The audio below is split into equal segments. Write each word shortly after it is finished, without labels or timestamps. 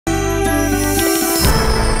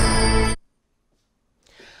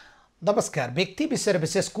नमस्कार व्यक्ति विषय र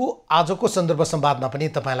विशेषको आजको सन्दर्भ संवादमा पनि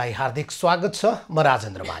तपाईलाई हार्दिक स्वागत छ। म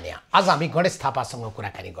राजेन्द्र भानिया। आज हामी गणेश थापासँग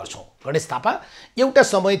कुराकानी गर्छौं। गणेश थापा एउटा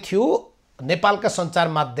समय थियो नेपालका सञ्चार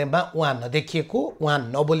माध्यममा उहाँ नदेखिएको, उहाँ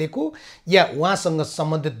नबोलेको या उहाँसँग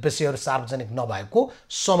सम्बन्धित विषयहरू सार्वजनिक नभएको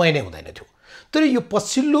समय नै हुँदैन थियो। तर यो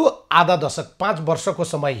पछिल्लो आधा दशक 5 वर्षको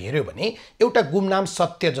समय हेर्यो भने एउटा गुमनाम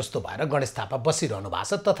सत्य जस्तो भएर गणेश थापा बसिरहनु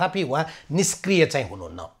भएको छ। तथापि उहाँ निष्क्रिय चाहिँ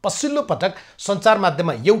हुनुहुन्न। पछिल्लो पटक सञ्चार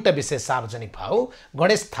माध्यममा एउटा विषय सार्वजनिक भयो।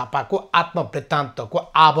 गणेश थापाको आत्मवृत्तान्तको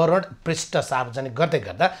आवरण पृष्ठ सार्वजनिक गर्दै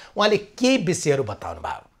गर्दा उहाँले केही विषयहरू बताउनु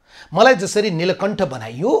भयो। मलाई जसरी नीलकण्ठ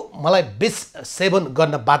बनाइयो, मलाई विष सेवन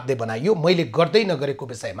गर्न बाध्य बनाइयो, मैले गर्दै नगरेको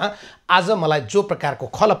विषयमा आज मलाई जो प्रकारको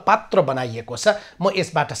खलपात्र बनाइएको छ, म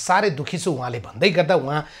यसबाट साह्रै दुखी छु उहाँले भन्दै गर्दा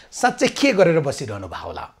उहाँ साँच्चै के गरेर बसिरहनु भयो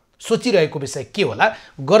होला, सोचिरहेको विषय के होला,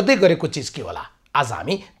 गर्दै गरेको चिज के होला। आज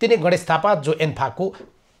हामी तिनै गणेश थापा जो एन्फाको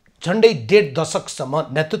झन्डै 1.5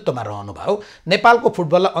 दशकसम्म नेतृत्वमा रहनुभयो, नेपालको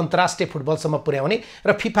फुटबललाई अन्तर्राष्ट्रिय फुटबलसम्म पुर्याउने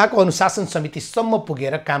र फिफाको अनुशासन समितिसम्म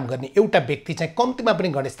पुगेर काम गर्ने एउटा व्यक्ति चाहिँ कम्तीमा पनि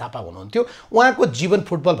गणेश थापा हुनुहुन्थ्यो। उहाँको जीवन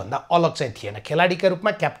फुटबलभन्दा अलग चाहिँ थिएन, खेलाडीका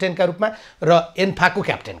रूपमा, क्याप्टेनका रूपमा र एन्फाको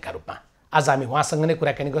क्याप्टेनका रूपमा। आज हामी उहाँसँग नै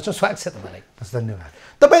कुराकानी गर्छौँ। स्वागत छ तपाईँलाई। धन्यवाद।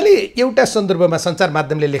 तपाईँले एउटा सन्दर्भमा सञ्चार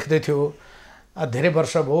माध्यमले लेख्दै थियो, धेरै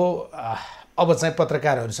वर्ष भयो अब चाहिँ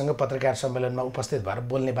पत्रकारहरूसँग पत्रकार सम्मेलनमा उपस्थित भएर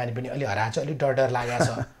बोल्ने बानी पनि अलि हराएको छ, अलि डर लागेको छ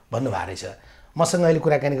भन्नुभएको रहेछ। मसँग अहिले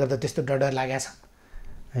कुराकानी गर्दा त्यस्तो डर लागेको छ?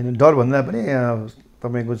 होइन, डर भन्दा पनि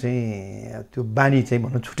तपाईँको चाहिँ त्यो बानी चाहिँ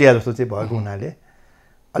भन्नु छुट्या जस्तो चाहिँ भएको हुनाले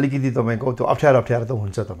अलिकति तपाईँको त्यो अप्ठ्यारो त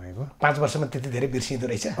हुन्छ। तपाईँको 5 वर्षमा त्यति धेरै बिर्सिँदो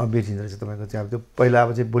रहेछ? बिर्सिँदो रहेछ। तपाईँको चाहिँ अब त्यो पहिला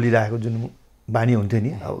अब चाहिँ बोलिरहेको जुन बानी हुन्थ्यो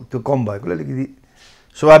नि, अब त्यो कम भएकोले अलिकति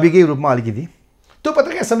स्वाभाविकै रूपमा अलिकति। त्यो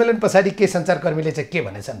पत्रकार सम्मेलन पछाडि के सञ्चारकर्मीले चाहिँ के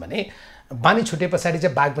भनेछन् भने बानी छुटे पछाडि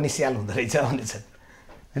चाहिँ बाघ पनि स्याल हुँदो रहेछ भनेछन्।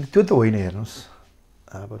 होइन, त्यो त होइन। हेर्नुहोस्,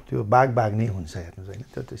 अब त्यो बाघ नै हुन्छ। हेर्नुहोस्, होइन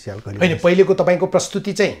त्यो स्याल कहिले होइन। पहिलेको तपाईँको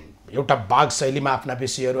प्रस्तुति चाहिँ एउटा बाघ शैलीमा आफ्ना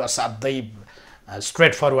विषयहरू असाध्यै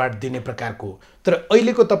स्ट्रेट फरवर्ड दिने प्रकारको, तर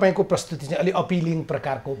अहिलेको तपाईँको प्रस्तुति चाहिँ अलि अपिलिङ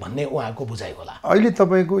प्रकारको भन्ने उहाँको बुझाइ होला। अहिले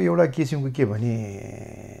तपाईँको एउटा किसिमको के भने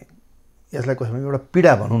यसलाई कसैमा एउटा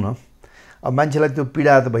पीडा भनौँ न, अब मान्छेलाई त्यो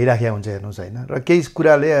पीडा त भइराखेको हुन्छ। हेर्नुहोस्, होइन, र केही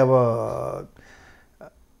कुराले अब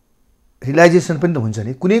रियलाइजेसन पनि त हुन्छ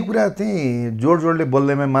नि। कुनै कुरा चाहिँ जोडले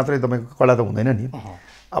बोल्दैमा मात्रै तपाईँको कडा त हुँदैन नि।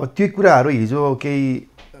 अब त्यो कुराहरू हिजो केही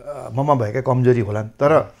ममा भएका कमजोरी होला,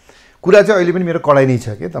 तर कुरा चाहिँ अहिले पनि मेरो कडाइ नै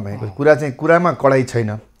छ कि तपाईँको कुरा चाहिँ कुरामा कडाइ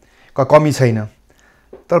छैन, कमी छैन,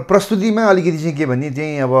 तर प्रस्तुतिमा अलिकति चाहिँ के भने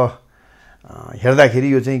चाहिँ अब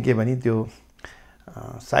हेर्दाखेरि यो चाहिँ के भने त्यो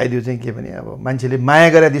सायद यो चाहिँ के भने अब मान्छेले माया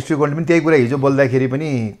गरेर दृष्टिकोणले पनि त्यही कुरा हिजो बोल्दाखेरि पनि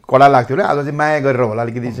कडा लाग्थ्यो र आज चाहिँ माया गरेर होला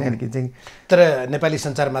अलिकति चाहिँ। तर नेपाली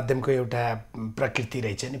सञ्चार माध्यमको एउटा प्रकृति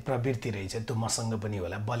रहेछ नि, प्रवृत्ति रहेछ, त्यो मसँग पनि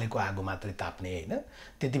होला, बलेको आगो मात्रै ताप्ने। होइन,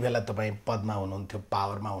 त्यति बेला तपाईँ पदमा हुनुहुन्थ्यो,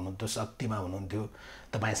 पावरमा हुनुहुन्थ्यो, शक्तिमा हुनुहुन्थ्यो,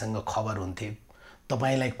 तपाईँसँग खबर हुन्थ्यो,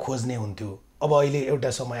 तपाईँलाई खोज्ने हुन्थ्यो। अब अहिले एउटा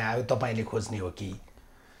समय आयो तपाईँले खोज्ने हो कि?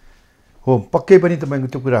 हो, पक्कै पनि तपाईँको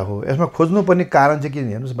त्यो कुरा हो। यसमा खोज्नुपर्ने कारण चाहिँ के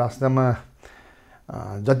हेर्नुहोस्, वास्तवमा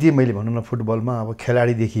जति मैले भनौँ न फुटबलमा अब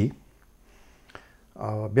खेलाडीदेखि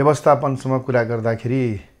व्यवस्थापनसम्म कुरा गर्दाखेरि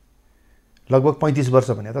लगभग 35 वर्ष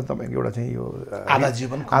भने त तपाईँको एउटा चाहिँ यो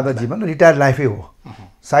आधा जीवन रिटायर लाइफै हो।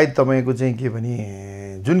 सायद तपाईँको चाहिँ के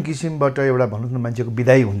भने जुन किसिमबाट एउटा भन्नुहोस् न मान्छेको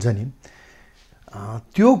विदाई हुन्छ नि,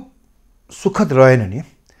 त्यो सुखद रहेन नि।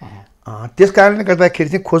 त्यस कारणले गर्दाखेरि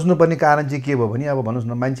चाहिँ खोज्नुपर्ने कारण चाहिँ के भयो भने अब भन्नुहोस्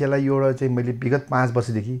न मान्छेलाई एउटा चाहिँ मैले विगत 5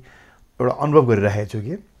 वर्षदेखि एउटा अनुभव गरिरहेको छु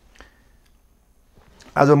कि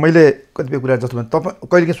आज मैले कतिपय कुरा जस्तो भने तपाईँ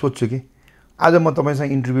कहिले सोध्छु कि आज म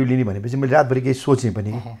तपाईँसँग इन्टरभ्यू लिने भनेपछि मैले रातभरि केही सोचेँ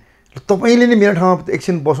पनि कि तपाईँले नै मेरो ठाउँमा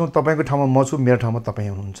एकछिन बसौँ, तपाईँको ठाउँमा म छु, मेरो ठाउँमा तपाईँ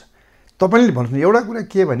हुनुहुन्छ। तपाईँले भन्नुहोस् न एउटा कुरा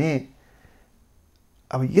के भने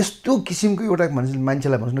अब यस्तो किसिमको एउटा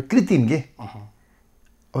मान्छेलाई भन्नुहोस् न कृत्रिम के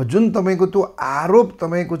अब जुन तपाईँको त्यो आरोप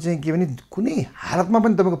तपाईँको चाहिँ के भने कुनै हालतमा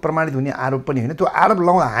पनि तपाईँको प्रमाणित हुने आरोप पनि होइन। त्यो आरोप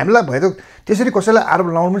हामीलाई भयो त त्यसरी कसैलाई आरोप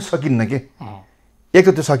लगाउनु पनि सकिन्न के, एक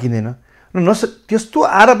त त्यो सकिँदैन र त्यस्तो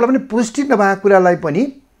आरोपलाई पनि पुष्टि नभएको कुरालाई पनि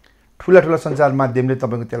ठुला सञ्चार माध्यमले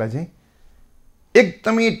तपाईँको त्यसलाई चाहिँ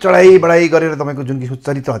एकदमै चढाइ बढाइ गरेर तपाईँको जुन किसिमको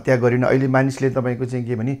चरित्र हत्या गरिन अहिले मानिसले तपाईँको चाहिँ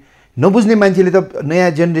के भने नबुझ्ने मान्छेले त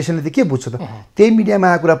नयाँ जेनेरेसनले त के बुझ्छ त, त्यही मिडियामा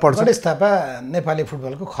आएको कुरा पढ्छ। गणेश थापा नेपाली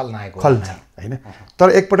फुटबलको खलनायक होइन,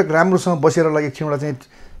 तर एकपटक राम्रोसँग बसेर एकछिनबाट चाहिँ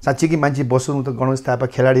साँच्चीकै मान्छे बस्नु त गणेश थापा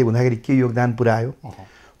खेलाडी हुँदाखेरि के योगदान पुऱ्यायो,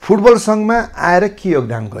 फुटबल सङ्घमा आएर के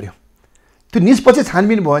योगदान गर्यो, त्यो निष्पक्ष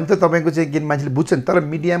छानबिन भयो भने त तपाईँको चाहिँ किन मान्छेले बुझ्छन्। तर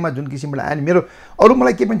मिडियामा जुन किसिमबाट आयो नि, मेरो अरू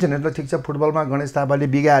मलाई के पनि छैन, ठिक छ फुटबलमा गणेश थापाले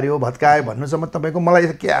बिगार्यो भत्कायो भन्नुसम्म तपाईँको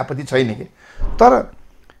मलाई के आपत्ति छैन कि, तर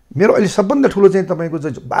मेरो अहिले सबभन्दा ठुलो चाहिँ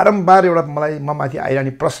तपाईँको बारम्बार एउटा मलाई ममाथि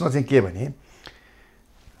आइरहने प्रश्न चाहिँ के भने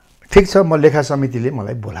ठिक छ, म लेखा समितिले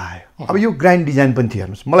मलाई बोलायो। अब यो ग्रान्ड डिजाइन पनि थियो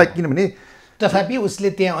हेर्नुहोस् मलाई, किनभने तथापि उसले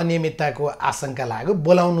त्यहाँ अनियमितताको आशंका लाग्यो,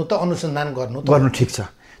 बोलाउनु त अनुसन्धान गर्नु ठिक छ।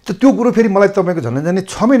 त्यो कुरो फेरि मलाई तपाईँको झन्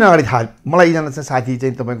 6 महिना अगाडि थाहा। मलाई एकजना चाहिँ साथी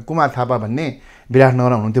चाहिँ तपाईँको कुमार थापा भन्ने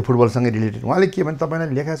विराटनगरमा हुनुहुन्थ्यो, फुटबलसँगै रिलेटेड। उहाँले के भने तपाईँलाई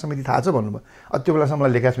लेखा समिति थाहा छ भन्नुभयो। त्यो बेलासम्म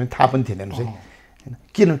मलाई लेखा समिति थाहा पनि थिएन हेर्नुहोस् है।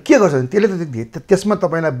 होइन के गर्छ भने त्यसले त त्यसमा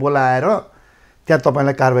तपाईँलाई बोलाएर त्यहाँ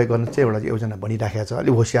तपाईँलाई कारवाही गर्न चाहिँ एउटा योजना बनिराखेको छ,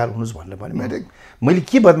 अलिक होसियार हुनुहोस् भनेर भने मैले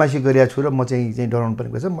के बदमासी गरिरहेको छु र म चाहिँ डराउनु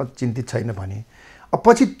पर्ने छ, म चिन्तित छैन भने। अब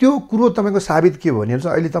पछि त्यो कुरो तपाईँको साबित के हो भने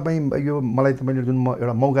अहिले तपाईँ यो मलाई तपाईँले जुन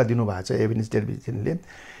एउटा मौका दिनुभएको छ एभिडेन्स टेलिभिजनले,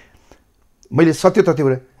 मैले सत्य तथ्य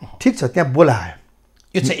कुरा ठिक छ त्यहाँ बोलायो।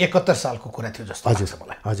 यो चाहिँ 71 सालको कुरा थियो जस्तो लाग्छ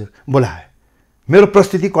मलाई। हजुर बोलायो, मेरो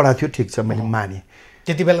प्रस्तुति कडा थियो, ठिक छ मैले माने।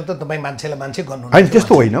 त्यति बेला त तपाईँ मान्छेलाई मान्छे गर्नु होइन,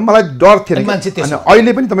 त्यस्तो होइन, मलाई डर थिएन।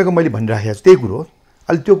 अहिले पनि तपाईँको मैले भनिराखेको छु त्यही कुरो हो।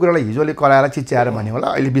 अहिले त्यो कुरालाई हिजोले कराएर चिच्याएर भने होला,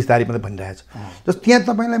 अहिले बिस्तारै मात्रै भनिरहेको छु। जस्तो त्यहाँ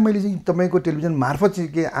तपाईँलाई मैले चाहिँ तपाईँको टेलिभिजन मार्फत चाहिँ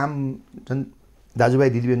के आम जुन दाजुभाइ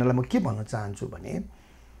दिदीबहिनीलाई म के भन्न चाहन्छु भने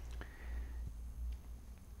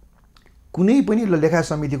कुनै पनि लेखा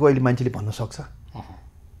समितिको अहिले मान्छेले भन्न सक्छ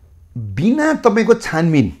बिना तपाईँको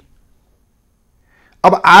छानबिन।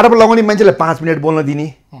 अब आरोप लगाउने मान्छेलाई 5 मिनट बोल्न दिने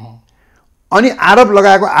अनि आरोप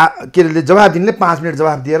लगाएको के अरे जवाब दिनेले 5 मिनट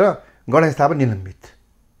जवाब दिएर गणेश थापा निलम्बित।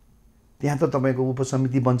 त्यहाँ त तपाईँको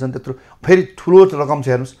उपसमिति बन्छन् त्यत्रो, फेरि ठुलो रकम छ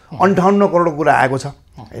हेर्नुहोस्, 58 करोडको कुरा आएको छ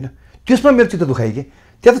होइन। त्यसमा मेरो चित्त दुखाइ कि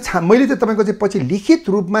त्यहाँ त मैले त तपाईँको चाहिँ पछि लिखित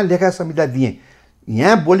रूपमा लेखा संहिता दिएँ।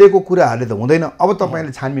 यहाँ बोलेको कुराहरूले त हुँदैन, अब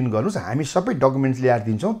तपाईँले छानबिन गर्नुहोस्, हामी सबै डकुमेन्ट्स ल्याएर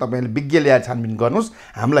दिन्छौँ, तपाईँले विज्ञ ल्याएर छानबिन गर्नुहोस्,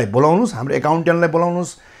 हामीलाई बोलाउनुहोस्, हाम्रो एकाउन्टेन्टलाई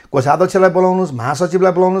बोलाउनुहोस्, कोषाध्यक्षलाई बोलाउनुहोस्,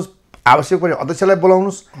 महासचिवलाई बोलाउनुहोस्, आवश्यक परे अध्यक्षलाई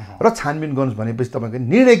बोलाउनुहोस् र छानबिन गर्नुहोस्। भनेपछि तपाईँको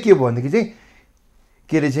निर्णय के भयो भनेदेखि चाहिँ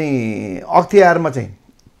के अरे चाहिँ अख्तियारमा चाहिँ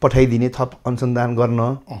पठाइदिने थप अनुसन्धान गर्न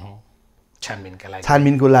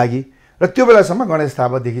छानबिनको लागि र त्यो बेलासम्म गणेश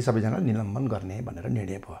थापादेखि सबैजना निलम्बन गर्ने भनेर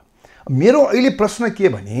निर्णय भयो। मेरो अहिले प्रश्न के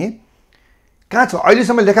भने कहाँ छ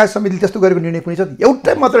अहिलेसम्म लेखा समितिले त्यस्तो गरेको निर्णय कुनै छ?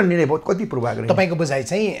 एउटै मात्र निर्णय भयो, कति पूर्वाग्रह। तपाईँको बुझाइ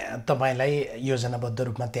चाहिँ तपाईँलाई योजनाबद्ध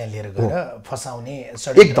रूपमा त्यहाँ लिएर गएर फसाउने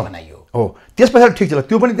षड्यन्त्र बनाइयो हो। त्यस पछाडि ठिक छ,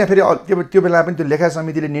 त्यो पनि त्यहाँ फेरि त्यो बेला पनि त्यो लेखा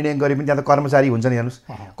समितिले निर्णय गरे पनि त्यहाँ त कर्मचारी हुन्छ नि हेर्नुहोस्,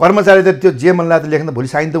 कर्मचारी त त्यो जे मन लाग्दा लेख्न भोलि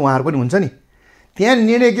साइन त उहाँहरू पनि हुन्छ नि। त्यहाँ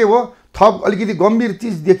निर्णय के हो, थप अलिकति गम्भीर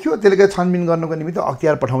चिज देखियो त्यसले गर्दा छानबिन गर्नको निमित्त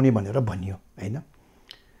अख्तियार पठाउने भनेर भनियो होइन।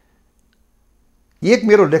 एक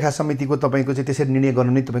मेरो लेखा समितिको तपाईँको चाहिँ त्यसरी निर्णय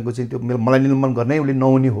गर्नु नै तपाईँको चाहिँ त्यो मलाई निलम्बन गर्नै उसले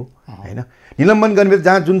नहुने हो होइन। निलम्बन गर्ने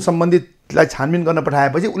जहाँ जुन सम्बन्धितलाई छानबिन गर्न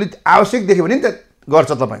पठाएपछि उसले आवश्यक देख्यो भने नि त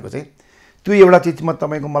गर्छ तपाईँको चाहिँ त्यो एउटा चिजमा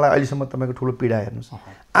तपाईँको मलाई अहिलेसम्म तपाईँको ठुलो पीडा हेर्नुहोस्।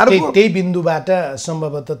 त्यही बिन्दुबाट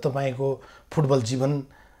सम्भवतः तपाईँको फुटबल जीवन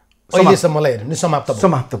अहिलेसम्मलाई हेर्नु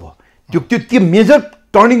समाप्त भयो। त्यो मेजर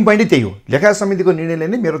टर्निङ पोइन्टै त्यही हो, लेखा समितिको निर्णयले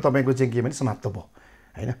नै मेरो तपाईँको चाहिँ के भने समाप्त भयो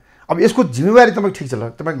होइन। अब यसको जिम्मेवारी तपाईँ ठिक छ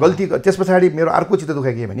ल, तपाईँ गल्ती त्यस पछाडि मेरो अर्को चित्त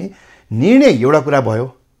दुखाइ के भने निर्णय एउटा कुरा भयो,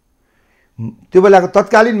 त्यो बेलाको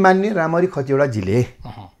तत्कालीन मान्य रामहरि खतिवडाजीले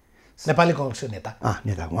नेपाली कङ्ग्रेसको नेता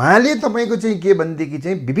उहाँले तपाईँको चाहिँ के भनेदेखि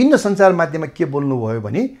चाहिँ विभिन्न सञ्चार माध्यममा के बोल्नुभयो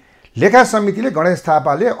भने लेखा समितिले गणेश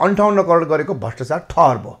थापाले 58 करोड गरेको भ्रष्टाचार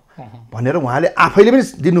ठहर भयो भनेर उहाँले आफैले पनि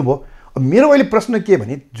दिनुभयो। मेरो अहिले प्रश्न के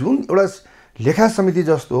भने जुन एउटा लेखा समिति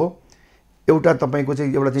जस्तो एउटा तपाईँको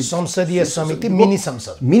चाहिँ एउटा चाहिँ संसदीय समिति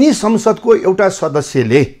मिनी संसदको एउटा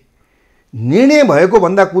सदस्यले निर्णय भएको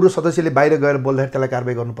भन्दा कुरो सदस्यले बाहिर गएर बोल्दाखेरि त्यसलाई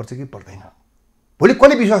कारबाही गर्नुपर्छ कि पर्दैन? भोलि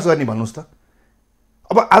कसले विश्वास गर्ने भन्नुहोस् त?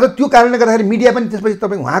 अब आज त्यो कारणले गर्दाखेरि मिडिया पनि त्यसपछि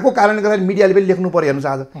तपाईँ उहाँको कारणले गर्दाखेरि मिडियाले पनि लेख्नु पर्यो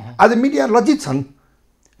हेर्नुहोस्। आज मिडिया लज्जित छन्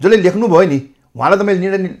जसले लेख्नुभयो नि उहाँलाई त मैले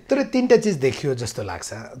निर्णय। तर 3टा चिज देखियो जस्तो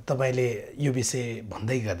लाग्छ तपाईँले यो विषय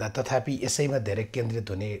भन्दै गर्दा, तथापि यसैमा धेरै केन्द्रित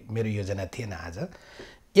हुने मेरो योजना थिएन आज।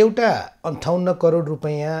 एउटा 58 करोड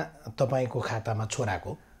रुपैयाँ तपाईँको खातामा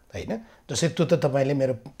छोराको होइन, जसरी त्यो त तपाईँले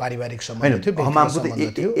मेरो पारिवारिक सम्बन्ध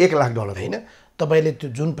थियो, 1 लाख डलर होइन। तपाईँले त्यो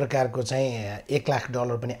जुन प्रकारको चाहिँ 1 लाख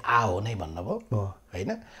डलर पनि हो नै भन्नुभयो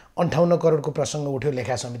होइन। 58 करोडको प्रसङ्ग उठ्यो,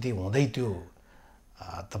 लेखा समिति हुँदै त्यो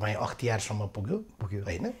तपाईँ अख्तियारसम्म पुग्यो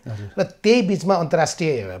होइन। र त्यही बिचमा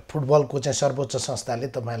अन्तर्राष्ट्रिय फुटबलको चाहिँ सर्वोच्च संस्थाले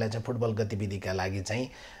तपाईँलाई चाहिँ फुटबल गतिविधिका लागि चाहिँ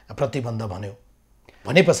प्रतिबन्ध भन्यो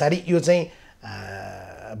भने पछाडि यो चाहिँ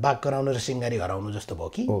बाघ कराउनु र सिङ्गारी हराउनु जस्तो भयो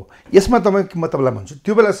कि? हो, यसमा तपाईँ म तपाईँलाई भन्छु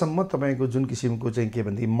त्यो बेलासम्म तपाईँको जुन किसिमको चाहिँ के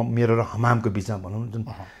भनेदेखि मेरो र हमामको बिचमा भनौँ जुन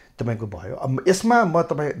तपाईँको भयो। अब यसमा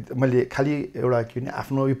मैले खालि एउटा के भने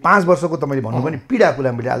आफ्नो यो 5 वर्षको तपाईँले भन्नु पनि पीडा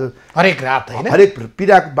कुरा मैले आज हरेक रात होइन हरेक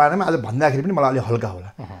पीडाको बारेमा आज भन्दाखेरि पनि मलाई अलिक हल्का होला।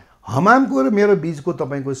 हमामको र मेरो बिचको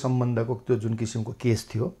तपाईँको सम्बन्धको त्यो जुन किसिमको केस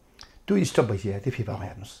थियो त्यो स्टप भइसकेको थियो फिफामा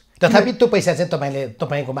हेर्नुहोस्। तथापि त्यो पैसा चाहिँ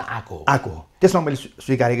तपाईँकोमा आएको हो, त्यसमा मैले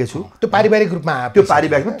स्वीकारेकै छु। त्यो पारिवारिक रूपमा त्यो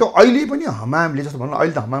पारिवारिकमा त्यो अहिले पनि हमामले जस्तो भन्नु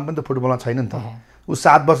अहिले त हमाम पनि त फुटबलमा छैन नि त। ऊ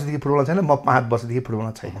 7 वर्षदेखि फुटबलमा छैन, म 5 वर्षदेखि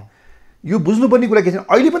फुटबलमा छैन। यो बुझ्नुपर्ने कुरा के छ,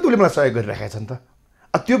 अहिले पनि त उसले मलाई सहयोग गरिरहेका छन् त।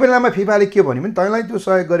 त्यो बेलामा फिफाले के भन्यो भने तँलाई त्यो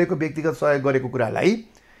सहयोग गरेको, व्यक्तिगत सहयोग गरेको कुरालाई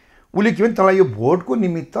उसले के भने तँलाई यो भोटको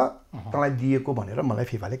निमित्त तँलाई दिएको भनेर मलाई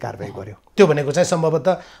फिफाले कारबाही गर्यो। त्यो भनेको चाहिँ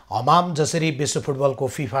सम्भवतः हमाम जसरी विश्व फुटबलको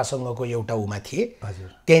फिफासँगको एउटा उमा थिए, हजुर,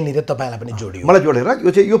 त्यहीँनिर तपाईँलाई पनि जोडियो, मलाई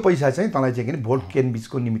जोडेर यो पैसा चाहिँ तँलाई चाहिँ किन भोट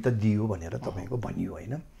केन्द्रबिचको निमित्त दियो भनेर तपाईँको भनियो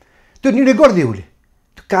होइन। त्यो निर्णय गरिदियो उसले।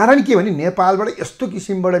 त्यो कारण के भने नेपालबाट यस्तो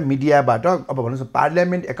किसिमबाट मिडियाबाट अब भन्नुहोस् न,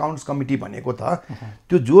 पार्लियामेन्ट एकाउन्ट्स कमिटी भनेको त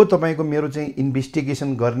त्यो जो तपाईँको मेरो चाहिँ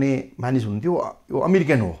इन्भेस्टिगेसन गर्ने मानिस हुन्थ्यो यो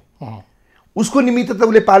अमेरिकन हो, उसको निमित्त त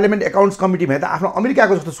उसले पार्लियामेन्ट एकाउन्ट्स कमिटी भने त आफ्नो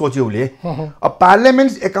अमेरिकाको जस्तो सोच्यो उसले। अब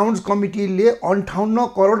पार्लियामेन्ट एकाउन्ट्स कमिटीले 58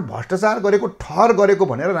 करोड भ्रष्टाचार गरेको, ठहर गरेको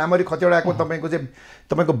भनेर राम्ररी खचेडाको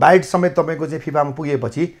तपाईँको बाइट समेत तपाईँको चाहिँ फिफामा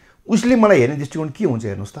पुगेपछि उसले मलाई हेर्ने दृष्टिकोण के हुन्छ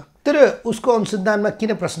हेर्नुहोस् त। तर उसको अनुसन्धानमा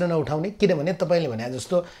किन प्रश्न नउठाउने? किनभने तपाईँले भने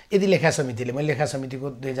जस्तो यदि लेखा समितिले, मैले लेखा समितिको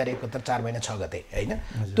 2071 4 महिना 6 गते होइन,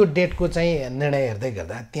 त्यो डेटको चाहिँ निर्णय हेर्दै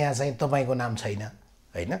गर्दा त्यहाँ चाहिँ तपाईँको नाम छैन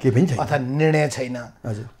होइन, अथवा निर्णय छैन,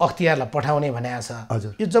 अख्तियारलाई पठाउने भनेको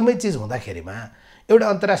छ। यो जम्मै चिज हुँदाखेरिमा एउटा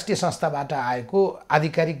अन्तर्राष्ट्रिय संस्थाबाट आएको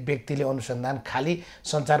आधिकारिक व्यक्तिले अनुसन्धान खालि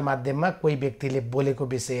सञ्चार माध्यममा कोही व्यक्तिले बोलेको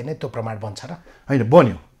विषय नै त्यो प्रमाण बन्छ र होइन?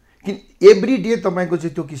 बन्यो किन एभ्री डे तपाईँको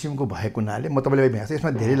चाहिँ त्यो किसिमको भएको हुनाले म तपाईँले भन्छ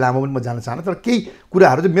यसमा धेरै लामो पनि म जान चाहन्न, तर केही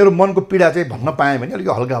कुराहरू चाहिँ मेरो मनको पीडा चाहिँ भन्न पाएँ भने अलिक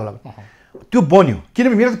हल्का होला। त्यो बन्यो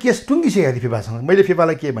किनभने मेरो त केस टुङ्गिसकेको थियो फिफासँग। मैले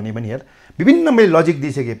फिफालाई के भने हेर, विभिन्न मैले लजिक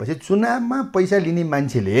दिइसकेपछि चुनावमा पैसा लिने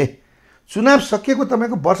मान्छेले चुनाव सकिएको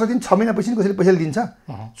तपाईँको वर्ष दिन 6 महिना पछि कसैले पैसा लिन्छ?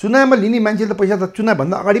 चुनावमा लिने मान्छेले त पैसा त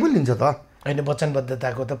चुनावभन्दा अगाडि पनि लिन्छ त होइन,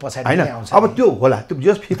 वचनबद्धताको त पछाडि होइन। अब त्यो होला, त्यो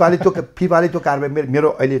जस फिफाले त्यो कारबाही मेरो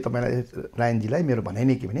अहिले तपाईँलाई रायनजीलाई मेरो भनाइ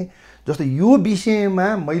नै के भने जस्तो यो विषयमा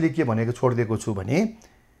मैले के भनेको छोडिदिएको छु भने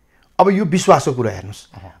अब यो विश्वासको कुरा हेर्नुहोस्,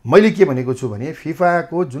 मैले के भनेको छु भने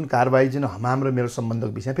फिफाको जुन कारबाही जुन हमाम र मेरो सम्बन्धको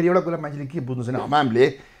विषय, फेरि एउटा कुरा मान्छेले के बुझ्नु छैन, हमामले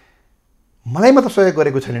मलाई मात्र सहयोग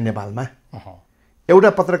गरेको छैन नेपालमा। एउटा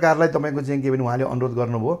पत्रकारलाई तपाईँको चाहिँ के भने उहाँले अनुरोध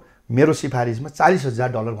गर्नुभयो, मेरो सिफारिसमा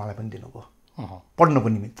 $40,000 उहाँलाई पनि दिनुभयो पढ्नको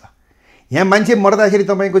निमित्त। यहाँ मान्छे मर्दाखेरि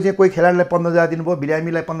तपाईँको चाहिँ कोही खेलाडीलाई 15,000 दिनुभयो,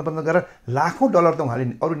 बिरामीलाई 15 गरेर लाखौँ डलर त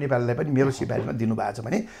उहाँले अरू नेपालीलाई पनि मेरो सिफारिसमा दिनुभएको छ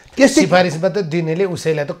भने त्यस सिफारिसमा त दिनेले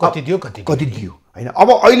उसैलाई त कति दियो कति दियो होइन। अब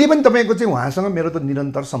अहिले पनि तपाईँको चाहिँ उहाँसँग मेरो त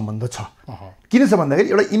निरन्तर सम्बन्ध छ। किन छ भन्दाखेरि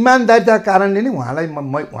एउटा इमान्दारिताको कारणले नै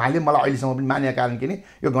उहाँले मलाई अहिलेसम्म पनि मानेको कारण के नि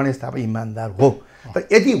यो गणेश थापा इमान्दार हो। तर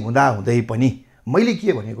यति हुँदै पनि मैले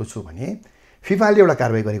के भनेको छु भने फिफाले एउटा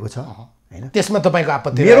कारबाही गरेको छ होइन, त्यसमा तपाईँको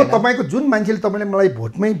आपत्ति मेरो तपाईँको जुन मान्छेले तपाईँले मलाई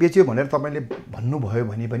भोटमै बेच्यो भनेर तपाईँले भन्नुभयो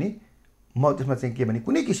भने पनि म त्यसमा चाहिँ के भने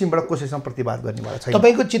कुनै किसिमबाट कसैसँग प्रतिवाद गर्नेवाला छैन।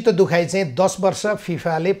 तपाईँको चित्त दुखाइ चाहिँ 10 वर्ष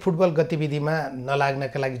फिफाले फुटबल गतिविधिमा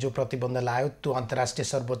नलाग्नका लागि जो प्रतिबन्ध लगायो त्यो अन्तर्राष्ट्रिय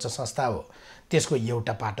सर्वोच्च संस्था हो, त्यसको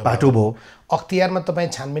एउटा पाटो भयो। अख्तियारमा तपाईँ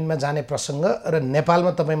छानबिनमा जाने प्रसङ्ग र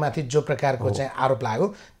नेपालमा तपाईँमाथि जो प्रकारको चाहिँ आरोप लाग्यो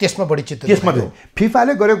त्यसमा बढी चित्त त्यसमा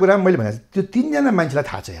फिफाले गरेको कुरा मैले भने त्यो 3 जना मान्छेलाई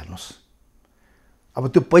थाहा छ हेर्नुहोस्। अब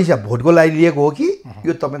त्यो पैसा भोटको लागि लिएको हो कि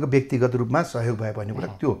यो तपाईँको व्यक्तिगत रूपमा सहयोग भयो भन्ने कुरा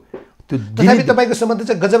त्यो तथापि तपाईँको सम्बन्ध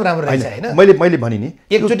चाहिँ गजब राम्रो रहेछ होइन। मैले भने नि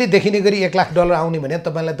एकचोटि देखिने गरी $1 लाख आउने भने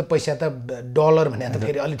तपाईँलाई त पैसा त डलर भने त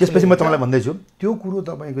फेरि अलिक त्यसपछि म तपाईँलाई भन्दैछु त्यो कुरो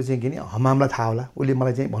तपाईँको चाहिँ के नि हमामलाई थाहा होला, उसले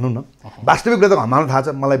मलाई चाहिँ भनौँ न वास्तविक कुरा त हमामलाई थाहा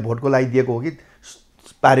छ मलाई भोटको लागि दिएको हो कि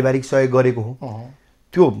पारिवारिक सहयोग गरेको हो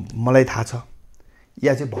त्यो मलाई थाहा छ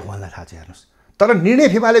या चाहिँ भगवान्लाई थाहा छ हेर्नुहोस्। तर निर्णय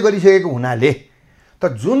फिफाले गरिसकेको हुनाले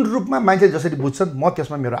त जुन रूपमा मान्छे जसरी बुझ्छन् म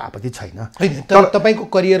त्यसमा मेरो आपत्ति छैन। तर तपाईँको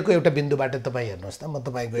करियरको एउटा बिन्दुबाट तपाईँ हेर्नुहोस् त, म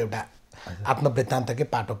तपाईँको एउटा आत्मवृत्तान्तकै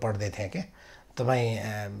पाटो पढ्दै थिएँ क्या। तपाईँ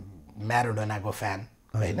म्याराडोनाको फ्यान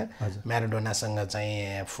होइन, म्याराडोनासँग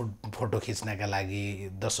चाहिँ फोटो खिच्नका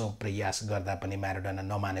लागि 10औं प्रयास गर्दा पनि म्याराडोना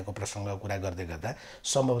नमानेको प्रसङ्गको कुरा गर्दै गर्दा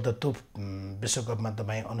सम्भवतः त्यो विश्वकपमा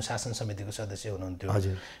तपाईँ अनुशासन समितिको सदस्य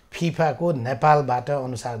हुनुहुन्थ्यो। फिफाको नेपालबाट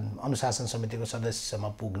अनुशासन समितिको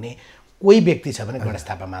सदस्यसम्म पुग्ने कोही व्यक्ति छ भने गणेश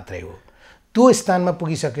थापा मात्रै हो। त्यो स्थानमा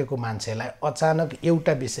पुगिसकेको मान्छेलाई अचानक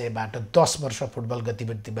एउटा विषयबाट 10 वर्ष फुटबल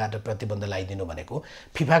गतिविधिबाट प्रतिबन्ध लगाइदिनु भनेको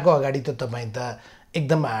फिफाको अगाडि त तपाईँ त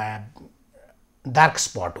एकदम डार्क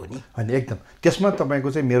स्पट हो नि होइन एकदम। त्यसमा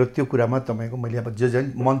तपाईँको चाहिँ मेरो त्यो कुरामा तपाईँको मैले अब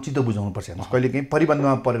जे मन चित्त बुझाउनुपर्छ हेर्नुहोस्, कहिले काहीँ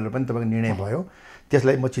परिबन्धमा परेर पनि तपाईँको निर्णय भयो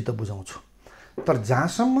त्यसलाई म चित्त बुझाउँछु। तर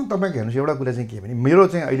जहाँसम्म तपाईँको हेर्नुहोस् एउटा कुरा चाहिँ के भने मेरो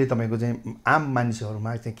चाहिँ अहिले तपाईँको चाहिँ आम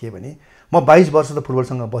मानिसहरूमा चाहिँ के भने म 22 वर्ष त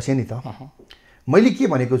फुटबलसँग बसेँ नि त। मैले के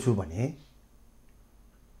भनेको छु भने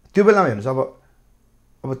त्यो बेलामा हेर्नुहोस्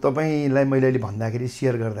अब तपाईँलाई मैले अहिले भन्दाखेरि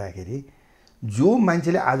सेयर गर्दाखेरि जो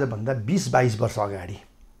मान्छेले आजभन्दा 20-22 वर्ष अगाडि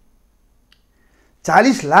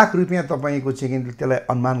 40 लाख रुपियाँ तपाईँको चाहिँ त्यसलाई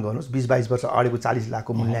अनुमान गर्नुहोस्, 20-22 वर्ष अगाडिको 40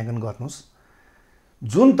 लाखको मूल्याङ्कन गर्नुहोस्।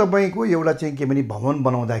 जुन तपाईँको एउटा चाहिँ के भने भवन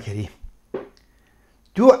बनाउँदाखेरि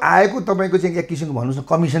त्यो आएको तपाईँको चाहिँ एक किसिमको भन्नुहोस् न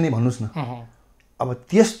कमिसनै भन्नुहोस् न, अब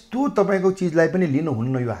त्यस्तो तपाईँको चिजलाई पनि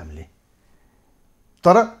लिनुहुन्न यो हामीले।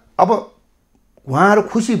 तर अब उहाँहरू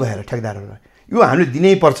खुसी भएर ठेकदारहरूलाई यो हामीले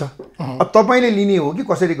दिनै पर्छ। अब तपाईँले लिने हो कि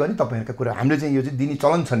कसरी गर्ने तपाईँहरूका कुरा, हामीले चाहिँ यो चाहिँ दिने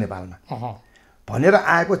चलन छ नेपालमा भनेर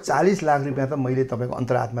आएको 40 लाख रुपियाँ त मैले तपाईँको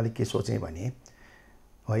अन्तरात्माले के सोचेँ भने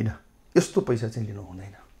होइन, यस्तो पैसा चाहिँ लिनु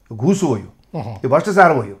हुँदैन, घुस हो यो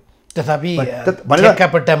भ्रष्टाचार हो यो। तथापि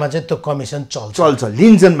ठेक्कापट्टामा चाहिँ त्यो कमिसन चल्छ,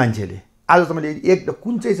 लिन्छन् मान्छेले। आज तपाईँले एक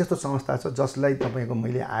कुन चाहिँ यस्तो संस्था छ जसलाई तपाईँको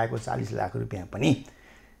मैले आएको 40 लाख रुपियाँ पनि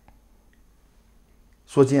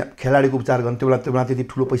सोचेँ खेलाडीको उपचार गर्नु, त्यो बेला त्यति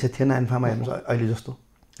ठुलो पैसा थिएन एन्फामा हेर्नुहोस् अहिले जस्तो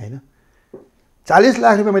होइन। 40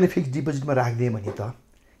 लाख रुपियाँ मैले फिक्स डिपोजिटमा राखिदिएँ भने त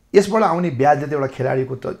यसबाट आउने ब्याजले त एउटा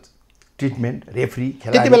खेलाडीको त ट्रिटमेन्ट, रेफ्री,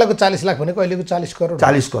 त्यति बेलाको 40 लाख भनेको अहिलेको 40 करोड।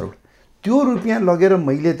 40 करोड त्यो रुपियाँ लगेर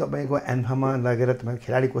मैले तपाईँको एन्फामा लगेर तपाईँको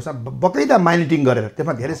खेलाडी कोषमा बकैदा माइनिटिङ गरेर,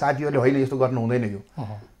 त्यसमा धेरै साथीहरूले होइन यस्तो गर्नु हुँदैन, यो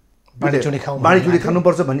बाँडीचुडी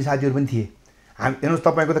खानुपर्छ भन्ने साथीहरू पनि थिए। हेर्नुहोस्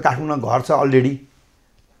तपाईँको त काठमाडौँमा घर छ अलरेडी,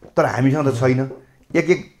 तर हामीसँग त छैन।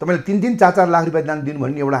 एक तपाईँले 3-3, 4-4 लाख रुपियाँ दान दिनु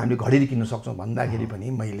भने एउटा हामीले घडी किन्न सक्छौँ भन्दाखेरि पनि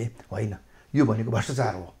मैले होइन, यो भनेको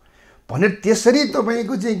भ्रष्टाचार हो भनेर त्यसरी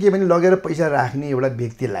तपाईँको चाहिँ के भने लगेर पैसा राख्ने एउटा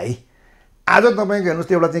व्यक्तिलाई आज तपाईँको हेर्नुहोस्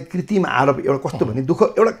त एउटा चाहिँ कृत्रिम आरोप, एउटा कस्तो भने दुःख,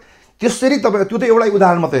 एउटा त्यसरी तपाईँ त्यो त एउटा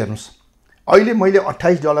उदाहरण मात्रै हेर्नुहोस्। अहिले मैले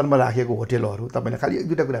 $28 राखेको होटेलहरू, तपाईँले खालि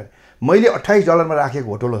 1-2 कुरा, मैले $28 राखेको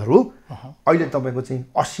होटलहरू अहिले तपाईँको चाहिँ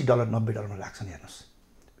 $80, $90 राख्छन् हेर्नुहोस्।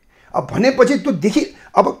 अब भनेपछि त्यो देखि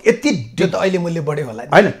अब यति त्यो त अहिले मूल्य बढ्यो होला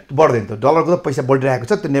होइन, बढ्दैन त, डलरको त पैसा बढिरहेको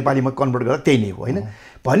छ, त्यो नेपालीमा कन्भर्ट गरेर त्यही नै हो होइन।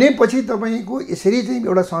 भनेपछि तपाईँको यसरी चाहिँ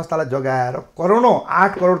एउटा संस्थालाई जोगाएर करोडौँ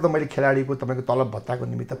 8 करोड त मैले खेलाडीको तपाईँको तलब भत्ताको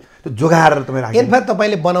निमित्त त्यो जोगाएर तपाईँ राख्नु। एन्फा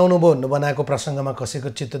तपाईँले बनाउनु भयो भन्नु बनाएको प्रसङ्गमा कसैको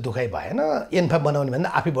चित्त दुखाइ भएन, एन्फा बनाउने भन्दा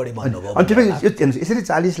आफै बढी भन्नुभयो। अनि ठिकै यसरी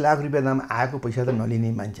 40 लाख रुपियाँ दाम आएको पैसा त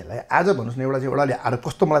नलिने मान्छेलाई आज भन्नुहोस् न, एउटाले आरोप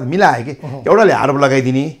कस्तो मलाई मिलायो कि एउटाले आरोप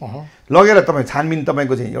लगाइदिने, लगेर तपाईँ छानबिन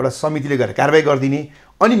तपाईँको चाहिँ एउटा समितिले गरेर कारबाही गरिदिने,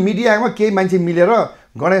 अनि मिडियामा केही मान्छे मिलेर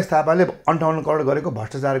गणेश थापाले 58 करोड गरेको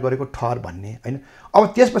भ्रष्टाचार गरेको ठहर भन्ने होइन। अब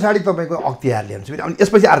त्यस पछाडि तपाईँको अख्तियार ल्याउँछ, अनि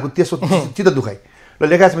यसपछि अर्को त्यसो चित्त दुखाइ र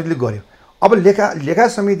लेखा समितिले गर्यो। अब लेखा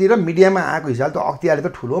समिति र मिडियामा आएको हिसाबले त अख्तियारले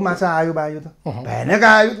त ठुलो माछा आयो बायो त भएनका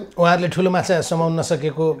आयो, उहाँहरूले ठुलो माछा समाउन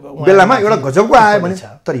नसकेको बेलामा एउटा गजबको आयो भने,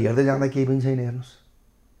 तर हेर्दै जाँदा केही पनि छैन हेर्नुहोस्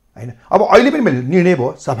होइन। अब अहिले पनि मैले निर्णय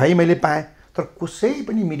भयो, सफाइ मैले पाएँ, तर कसै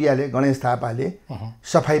पनि मिडियाले गणेश थापाले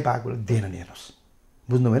सफाइ पाएको दिएनन् हेर्नुहोस्,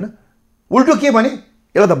 बुझ्नु भएन। उल्टो के भने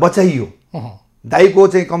यसलाई त बचाइयो, दाइको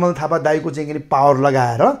चाहिँ कमल थापा दाइको चाहिँ के पावर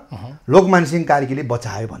लगाएर लोकमान सिंह कार्कीले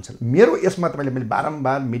बचायो भन्छन्। मेरो यसमा तपाईँले मैले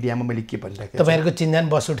बारम्बार मिडियामा मैले के भनिरहेको, तपाईँहरूको चिन्जान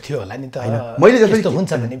बसुट थियो होला नि त होइन, मैले जस्तो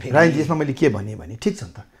हुन्छ भने राजनीति यसमा मैले के भने ठिक छ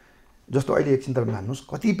नि त, जस्तो अहिले एकछिन तपाईँ मान्नुहोस्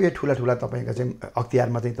कतिपय ठुला तपाईँका चाहिँ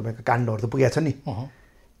अख्तियारमा चाहिँ तपाईँको काण्डहरू त पुगेको छ नि,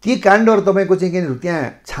 ती काण्डहरू तपाईँको चाहिँ के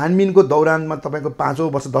त्यहाँ छानबिनको दौरानमा तपाईँको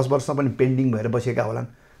 5औं वर्ष 10 वर्ष पनि पेन्डिङ भएर बसेका होलान्,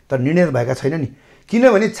 तर निर्णय भएका छैन नि।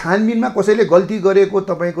 किनभने छानबिनमा कसैले गल्ती गरेको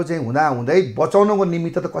तपाईँको चाहिँ हुँदै बचाउनको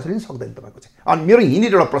निमित्त त कसैले पनि सक्दैन तपाईँको चाहिँ। अनि मेरो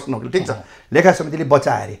यहीँनिर एउटा प्रश्न हो, ठिक छ लेखा समितिले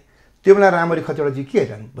बचाए अरे, त्यो बेला रामरी खतिवडाजी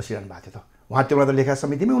के बसिरहनु भएको थियो त, उहाँ त्यो बेला त लेखा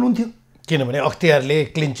समितिमै हुनुहुन्थ्यो, किनभने अख्तियारले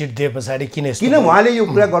क्लिन चिट दिए पछाडि किन उहाँले यो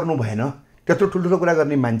कुरा गर्नु भएन। त्यत्रो ठुल्ठुलो कुरा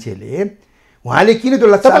गर्ने मान्छेले उहाँले किन त्यो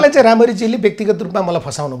लाग्छ, तपाईँलाई चाहिँ रामरीजीले व्यक्तिगत रूपमा मलाई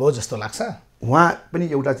फसाउनु भयो जस्तो लाग्छ। उहाँ पनि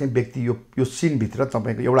एउटा चाहिँ व्यक्ति यो सिनभित्र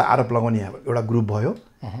तपाईँको एउटा आरोप लगाउने एउटा ग्रुप भयो,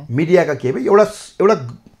 मिडियाका के भयो एउटा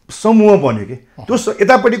समूह बन्यो कि त्यो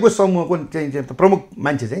यतापट्टिको समूहको चाहिँ प्रमुख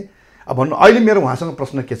मान्छे चाहिँ अब भन्नु। अहिले मेरो उहाँसँग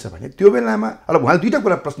प्रश्न के छ भने त्यो बेलामा अब उहाँले 2टा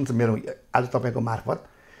कुरा प्रश्न छ मेरो आज तपाईँको मार्फत।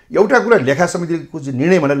 एउटा कुरा लेखा समितिको चाहिँ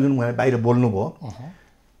निर्णय भनेर जुन उहाँले बाहिर बोल्नुभयो,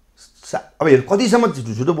 अब हेर्नु कतिसम्म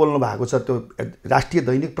झुटो बोल्नु भएको छ। त्यो राष्ट्रिय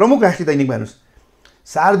दैनिक प्रमुख राष्ट्रिय दैनिकमा हेर्नुहोस्,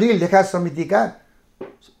 सार्वजनिक लेखा समितिका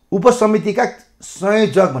उपसमितिका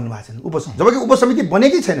संयोजक भन्नुभएको छ, जबकि उपसमिति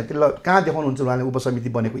बनेकै छैन। त्यसलाई कहाँ देखाउनुहुन्छ उहाँले उपसमिति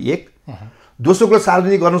बनेको? एक दोस्रो कुरो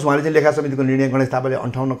सार्वजनिक गर्नुहोस् उहाँले चाहिँ लेखा समितिको निर्णय गणेश थापाले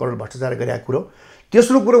 58 करोड भ्रष्टाचार गरेको कुरो।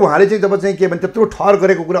 तेस्रो कुरो उहाँले चाहिँ जब चाहिँ के भने त्यत्रो ठहर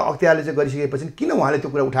गरेको कुरा अख्तियारले चाहिँ गरिसकेपछि किन उहाँले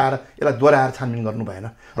त्यो कुरा उठाएर यसलाई दोहोऱ्याएर छानबिन गर्नु भएन?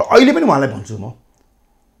 र अहिले पनि उहाँलाई भन्छु म,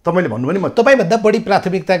 तपाईँले भन्नुभयो नि, म तपाईँभन्दा बढी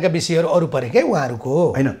प्राथमिकताका विषयहरू अरू परेकै उहाँहरूको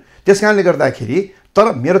होइन। त्यस कारणले गर्दाखेरि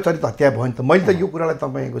तर मेरो चरित्र हत्या भयो नि त, मैले त यो कुरालाई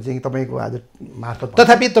तपाईँको आज मार्फत।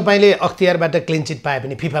 तथापि तपाईँले अख्तियारबाट क्लिन चिट पाए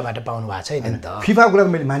पनि फिफाबाट पाउनु भएको छैन नि त। फिफा कुरा त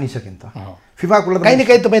मैले मानिसकेँ नि त, फिफा कुरा कहीँ न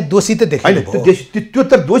कहीँ तपाईँ दोषी त देखिनु भयो। त्यो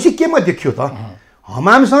त दोषी केमा देखियो त?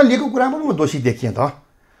 हमामसँग लिएको कुरामा पनि म दोषी देखिएँ त,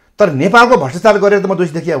 तर नेपालको भ्रष्टाचार गरेर त म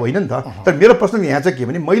दोषी देखिया होइन नि त। तर मेरो प्रश्न यहाँ चाहिँ के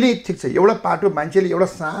भने मैले ठिक छ एउटा पाटो मान्छेले एउटा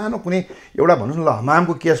सानो कुनै एउटा भन्नुहोस् न ल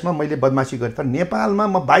हमामको केसमा मैले बदमासी गरेँ, तर नेपालमा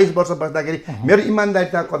म 22 वर्ष बस्दाखेरि मेरो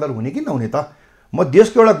इमान्दारिता कदर हुने कि नहुने त? म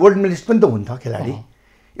देशको एउटा गोल्ड मेडलिस्ट पनि त हुन्थ खेलाडी।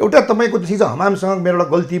 एउटा तपाईँको चिज हमामसँग मेरो एउटा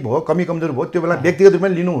गल्ती भयो, कमी कमजोर भयो, त्यो बेला व्यक्तिगत रूपमा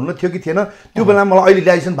लिनु हुनु थियो कि थिएन, त्यो बेला मलाई अहिले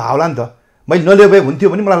ल्याइसन भयो होला नि त। मैले नलिएको भए हुन्थ्यो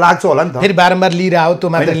भने मलाई लाग्छ होला नि त। फेरि बारम्बार लिएर आऊ त्यो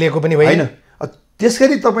मात्र लिएको पनि होइन।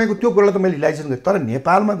 त्यसरी तपाईँको त्यो कुरालाई त मैले रिलाइजेसन गरेँ। तर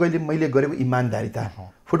नेपालमा गहिले मैले गरेको इमान्दारिता,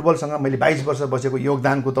 फुटबलसँग मैले 22 वर्ष बसेको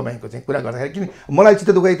योगदानको तपाईँको चाहिँ कुरा गर्दाखेरि किन मलाई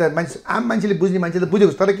चित्त दुखाइ त मान्छे आम मान्छेले बुझ्ने मान्छेले त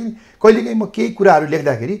बुझेको छ। तर किन कहिलेकाहीँ म केही कुराहरू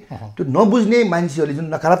लेख्दाखेरि त्यो नबुझ्ने मान्छेहरूले जुन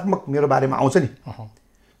नकारात्मक मेरो बारेमा आउँछ नि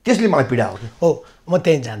त्यसले मलाई पीडा हो। हो म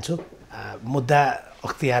त्यहीँ जान्छु। मुद्दा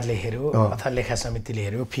अख्तियारले हेऱ्यो अथवा लेखा समितिले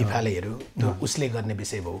हेऱ्यो, फिफाले हेऱ्यो, त्यो उसले गर्ने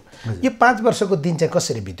विषय भयो। यो 5 वर्षको दिन चाहिँ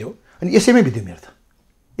कसरी बित्यो? अनि यसैमै बित्यो मेरो त।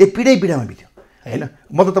 एक पीडामा बित्यो होइन।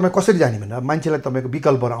 म त तपाईँ कसरी जाने भनेर मान्छेलाई तपाईँको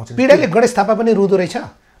विकल्पहरू आउँछ। पीडाले गणेश थापा पनि रुँदो रहेछ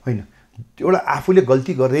होइन। एउटा आफूले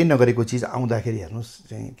गल्ती गर्दै नगरेको चिज आउँदाखेरि हेर्नुहोस्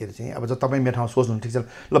चाहिँ के अरे चाहिँ अब जब तपाईँ मेरो ठाउँ सोच्नु ठिक छ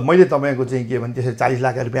ल मैले तपाईँको चाहिँ के भने त्यसरी 40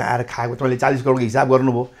 लाख रुपियाँ आएर खाएको तपाईँले 40 करोडको हिसाब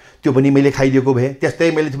गर्नुभयो त्यो पनि मैले खाइदिएको भए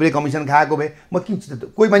त्यस्तै मैले थुप्रै कमिसन खाएको भए म किन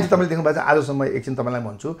कोही मान्छे तपाईँले देख्नु भएको छ आजसम्म एकछिन तपाईँलाई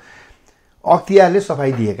भन्छु अख्तियारले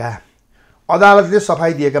सफाइ दिएका अदालतले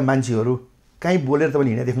सफाइ दिएका मान्छेहरू कहीँ बोलेर तपाईँले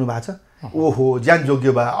हिँडेर देख्नु भएको छ? ओहो ज्यान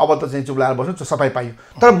जोग्यो भए अब त चाहिँ चुप लाएर बस्नु सफाइ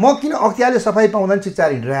पाइयो। तर म किन अख्तियारले सफाइ पाउँदा नि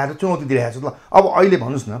चिच्चार हिँडिरहेको चुनौती दिइरहेको छु। ल अब अहिले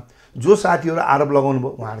भन्नुहोस् न जो साथीहरू आरोप लगाउनु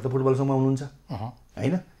भयो उहाँहरू त फुटबलसँग हुनुहुन्छ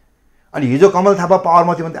होइन। अनि हिजो कमल थापा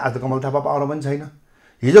पावरमा थियो भने आज त कमल थापा पावरमा पनि छैन।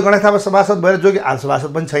 हिजो गणेश थापा सभासद भएर जोगी आज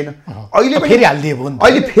सभासद पनि छैन। अहिले फेरि हालिदियो नि।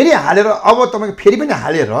 अहिले फेरि हालेर अब तपाईँको फेरि पनि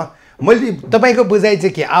हालेर मैले तपाईँको बुझाइ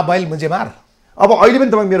चाहिँ के आ बैल मुझे मार। अब अहिले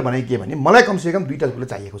पनि तपाईँ मेरो भनाइ के भने मलाई कमसेकम 2टा कुरा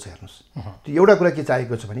चाहिएको छ। हेर्नुहोस् त्यो एउटा कुरा के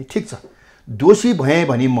चाहिएको छ भने ठिक छ दोषी भएँ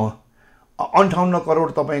भने म 58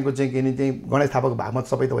 करोड तपाईँको चाहिँ के नि चाहिँ गणेश थापाको भागमा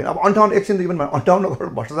सबै त होइन। अब 58 एकछिनदेखि पनि 58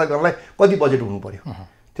 करोड भ्रष्टाचार गर्नलाई कति बजेट हुनु पर्यो?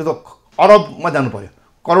 त्यो त अरबमा जानु पर्यो।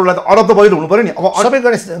 करोडलाई त अरब त बजेट हुनु पर्यो नि। अब सबै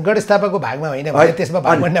गणेश थापाको भागमा होइन भने त्यसमा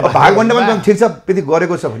भागवण्डामा पनि ठिक छ त्यति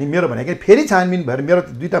गरेको छ भने मेरो भने फेरि छानबिन भएर मेरो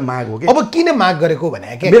 2टा माग हो कि। अब किन माग गरेको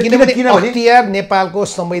भने किनभने अख्तियार नेपालको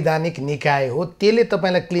संवैधानिक निकाय हो त्यसले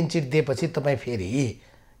तपाईँलाई क्लिन चिट दिएपछि तपाईँ फेरि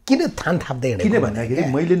किन थान थाप्दै हिँड्नु? किन भन्दाखेरि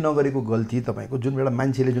मैले नगरेको गल्ती तपाईँको जुन एउटा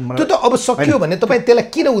मान्छेले जुन त्यो त अब सकियो भने तपाईँ त्यसलाई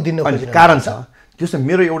किन उदिनु खोज्नु? कारण छ त्यसो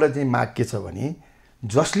मेरो एउटा चाहिँ माग के छ भने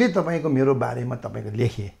जसले तपाईँको मेरो बारेमा तपाईँको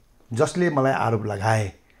लेखे जसले मलाई आरोप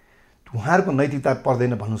लगाए उहाँहरूको नैतिकता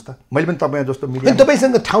पर्दैन भन्नुहोस् त। मैले पनि तपाईँ जस्तो मिडिया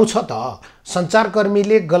तपाईँसँग ठाउँ छ त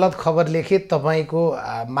सञ्चारकर्मीले गलत खबर लेखे तपाईँको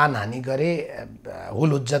मानहानि गरे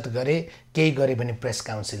हुलहुज्जत गरे केही गरे भने प्रेस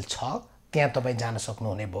काउन्सिल छ त्यहाँ तपाईँ जान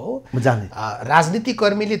सक्नुहुने भयो। म जाने राजनीतिक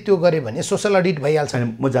कर्मीले त्यो गरे भने सोसल अडिट भइहाल्छ।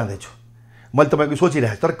 म जाँदैछु मैले तपाईँको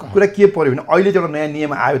सोचिरहेको छु। तर कुरा के पऱ्यो भने अहिले चाहिँ एउटा नयाँ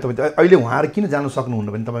नियम आयो तपाईँ अहिले उहाँहरू किन जानु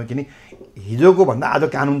सक्नुहुन्न भने तपाईँ किन हिजोको भन्दा आज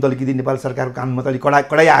कानुन त अलिकति नेपाल सरकारको कानुनमा त अलिक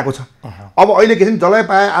कडाइ आएको छ। अब अहिले के छ जसलाई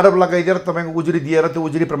पाए आरोप लगाइदिएर तपाईँको उजुरी दिएर त्यो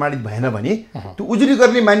उजुरी प्रमाणित भएन भने त्यो उजुरी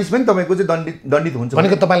गर्ने मानिस पनि तपाईँको चाहिँ दण्डित हुन्छ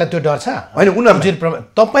भनेको तपाईँलाई त्यो डर छ होइन? उनीहरू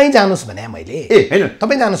तपाईँ जानुहोस् भने मैले ए होइन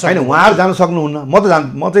तपाईँ जानुहोस् होइन उहाँहरू जानु सक्नुहुन्न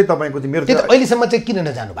म चाहिँ तपाईँको चाहिँ मेरो अहिलेसम्म चाहिँ किन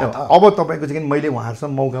नजानु भएको? अब तपाईँको चाहिँ मैले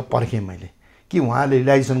उहाँहरूसँग मौका पर्खेँ मैले कि उहाँहरूले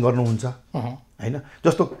रिलाइजेसन गर्नुहुन्छ होइन।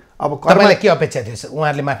 जस्तो अब तपाईँलाई के अपेक्षा थियो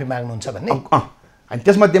उहाँहरूले माफी माग्नुहुन्छ भन्ने? अनि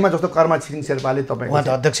त्यसमध्येमा जस्तो कर्मा छिरिङ शेर्पाले तपाईँको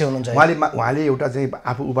अध्यक्ष हुनुहुन्छ उहाँले एउटा चाहिँ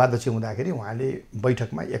आफू उपाध्यक्ष हुँदाखेरि उहाँले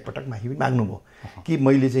बैठकमा एकपटक माफी पनि माग्नुभयो कि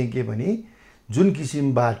मैले चाहिँ के भने जुन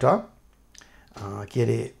किसिमबाट के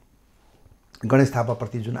अरे गणेश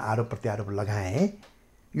थापाप्रति जुन आरोप प्रत्यारोप लगाएँ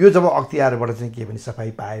यो जब अख्तियारबाट चाहिँ के भने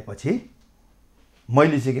सफाइ पाएपछि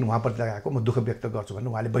मैले चाहिँ किन उहाँप्रति लगाएको म दुःख व्यक्त गर्छु भनेर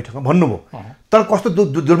उहाँले बैठकमा भन्नुभयो। तर कस्तो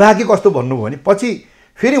दुर्भाग्य कस्तो भन्नुभयो भने पछि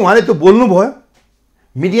फेरि उहाँले त्यो बोल्नुभयो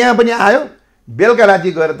मिडियामा पनि आयो बेलुका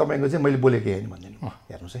राति गएर तपाईँको चाहिँ मैले बोलेको होइन भन्दैन।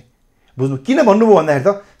 हेर्नुहोस् है बुझ्नु किन भन्नुभयो भन्दाखेरि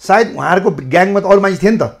त सायद उहाँहरूको ग्याङमा त अरू मान्छे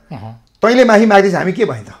थियो नि त तैँले माफी माग्दैछ हामी के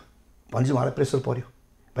भयो त भनेपछि उहाँलाई प्रेसर पऱ्यो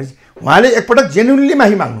भनेपछि उहाँले एकपटक जेन्युनली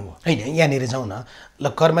माफी माग्नुभयो। होइन यहाँनिर जाउँ न ल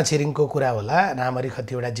कर्मा छिरिङको कुरा होला रामहरि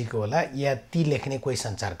खतिवडाजीको होला या ती लेख्ने कोही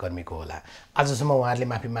सञ्चारकर्मीको होला आजसम्म उहाँहरूले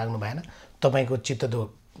माफी माग्नु भएन तपाईँको चित्त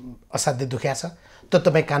असाध्यै दुख्या छ त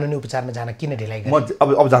तपाईँ कानुनी उपचारमा जान किन ढिलाइ गर्नु?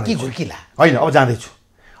 म अब जाँदैछु कि झुर्किला होइन अब जाँदैछु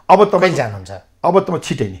अब तपाईँ जानुहुन्छ अब तपाईँ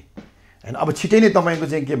छिटै नै होइन अब छिटै नै तपाईँको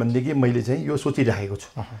चाहिँ के भनेदेखि मैले चाहिँ यो सोचिराखेको छु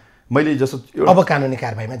मैले जस्तो अब कानुनी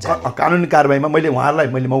कारबाहीमा मैले उहाँहरूलाई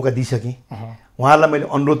मैले मौका दिइसकेँ उहाँहरूलाई मैले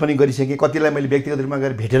अनुरोध पनि गरिसकेँ कतिलाई मैले व्यक्तिगत रूपमा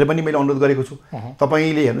गएर भेटेर पनि मैले अनुरोध गरेको छु।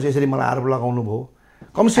 तपाईँले हेर्नुहोस् यसरी मलाई आरोप लगाउनु भयो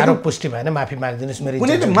कमसेकम पुष्टि भएन माफी मागिदिनुहोस् मेरो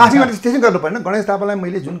कुनै माफी माग्नु त्यसै गर्नु परेन। गणेश थापालाई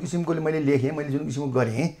मैले जुन किसिमको मैले लेखेँ मैले जुन किसिमको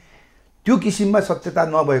गरेँ त्यो किसिममा सत्यता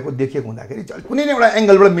नभएको देखिएको हुँदाखेरि कुनै न एउटा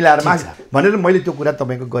एङ्गलबाट मिलाएर माग भनेर मैले त्यो कुरा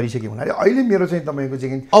तपाईँको गरिसकेँ हुनाले अहिले मेरो चाहिँ तपाईँको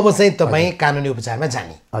चाहिँ अब चाहिँ तपाईँ कानुनी उपचारमा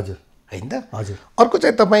जाने हजुर होइन त? हजुर अर्को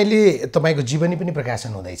चाहिँ तपाईँले तपाईँको जीवनी पनि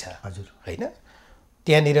प्रकाशन हुँदैछ हजुर होइन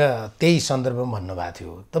त्यहाँनिर त्यही सन्दर्भमा भन्नुभएको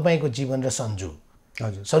थियो तपाईँको जीवन र सन्जु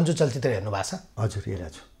हजुर सन्जु चलचित्र हेर्नु भएको छ? हजुर हेरेको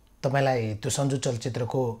छु। तपाईँलाई त्यो सन्जु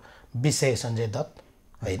चलचित्रको विषय सञ्जय दत्त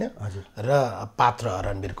होइन र पात्र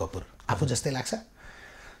रणबीर कपुर आफू जस्तै लाग्छ?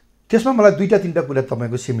 त्यसमा मलाई दुईटा तिनवटा कुरा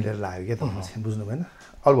तपाईँको सिमिलर लाग्यो क्या तपाईँले चाहिँ बुझ्नु भएन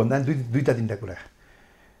अरू भन्दा दुईटा तिनवटा कुरा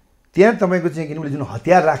त्यहाँ तपाईँको चाहिँ किनभने जुन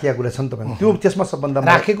हतियार राखेका कुरा छ नि तपाईँको त्यो त्यसमा सबभन्दा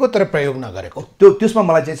राखेको तर प्रयोग नगरेको त्यसमा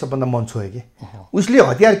मलाई चाहिँ सबभन्दा मन छोयो कि उसले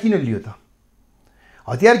हतियार किन लियो त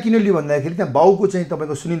हतियार किन लियो भन्दाखेरि त्यहाँ बाउको चाहिँ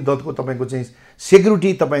तपाईँको सुनिल दत्तको तपाईँको चाहिँ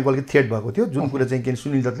सेक्युरिटी तपाईँको अलिकति थ्रेट भएको थियो जुन कुरा चाहिँ किन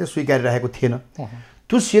सुनिल दत्तले स्वीकारिरहेको थिएन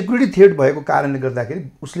त्यो सेक्युरिटी थ्रेट भएको कारणले गर्दाखेरि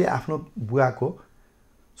उसले आफ्नो बुवाको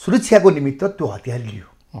सुरक्षाको निमित्त त्यो हतियार लियो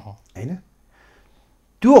होइन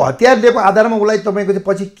त्यो हतियार लिएको आधारमा उसलाई तपाईँको चाहिँ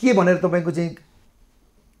पछि के भनेर तपाईँको चाहिँ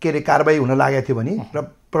के अरे कारबाही हुन लागेको थियो भने र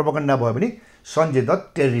प्रोपगन्डा भयो भने सञ्जय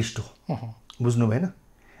दत्त टेररिस्ट हो बुझ्नु भएन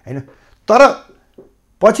होइन तर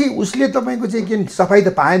पछि उसले तपाईँको चाहिँ के सफाइ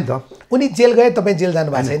त पाएन त उनी जेल गए तपाईँ जेल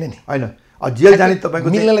जानु भएको छैन नि होइन जेल जाने तपाईँको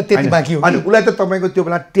अनि उसलाई त तपाईँको त्यो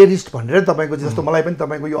बेला टेररिस्ट भनेर तपाईँको जस्तो मलाई पनि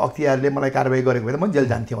तपाईँको यो अख्तियारले मलाई कारबाही गरेको भए त म जेल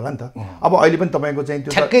जान्थेँ होला नि त अब अहिले पनि तपाईँको चाहिँ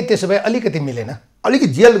त्यो ठ्याक्कै त्यसो भए अलिकति मिलेन अलिकति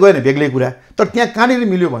जेल गएन बेग्लै कुरा तर त्यहाँ कहाँनिर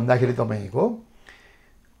मिल्यो भन्दाखेरि तपाईँको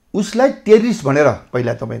उसलाई टेररिस्ट भनेर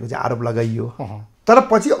पहिला तपाईँको चाहिँ आरोप लगाइयो तर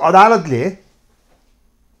पछि अदालतले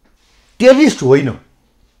टेररिस्ट होइन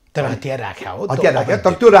तर हतियार राख्या हो हतियार राख्या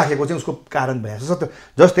तर त्यो राखेको चाहिँ उसको कारण भएछ सत्य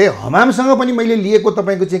जस्तै हमामसँग पनि मैले लिएको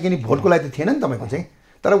तपाईँको चाहिँ किन भोटको लागि त थिएन नि तपाईँको चाहिँ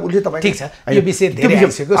तर उसले तपाईँ ठिक छ यो विषय धेरै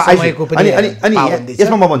आइसक्यो समयको पनि अनि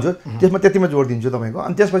यसमा म भन्छु त्यसमा त्यतिमा जोड दिन्छु तपाईँको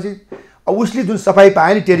अनि त्यसपछि उसले जुन सफाइ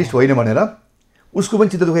पायो नि टेररिस्ट होइन भनेर उसको पनि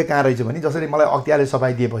चित्त दुखे कहाँ रहेछ भने जसरी मलाई अख्तियारले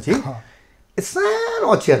सफाइ दिएपछि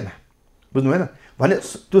सानो अक्षरमा बुझ्नु भएन भने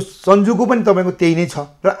त्यो सन्जुको पनि तपाईँको त्यही नै छ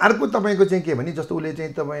र अर्को तपाईँको चाहिँ के भने जस्तो उसले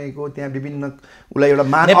चाहिँ तपाईँको त्यहाँ विभिन्न उसलाई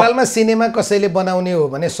एउटा नेपालमा सिनेमा कसैले बनाउने हो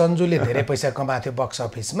भने सन्जुले धेरै पैसा कमाएको थियो बक्स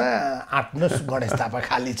अफिसमा आँट्नुहोस् गणेश थापा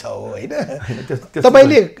खाली छ हो होइन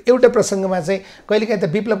तपाईँले एउटा प्रसङ्गमा चाहिँ कहिलेकाहीँ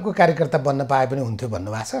त विप्लवको कार्यकर्ता बन्न पाए पनि हुन्थ्यो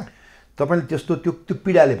भन्नुभएको छ तपाईँले त्यस्तो त्यो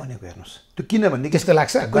पीडाले भनेको हेर्नुहोस् त्यो किनभने त्यस्तो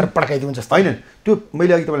लाग्छ घर पड्काइदिउँ जस्तो होइन त्यो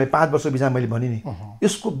मैले अघि तपाईँलाई 5 वर्ष बिचमा मैले भने नि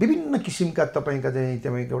यसको विभिन्न किसिमका तपाईँको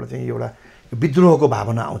एउटा चाहिँ एउटा विद्रोहको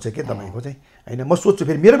भावना आउँछ कि तपाईँको चाहिँ होइन म सोध्छु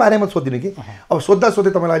फेरि मेरो बारेमा सोध्दिनँ कि अब सोद्धा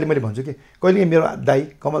तपाईँलाई अहिले मैले भन्छु कि कहिले मेरो दाइ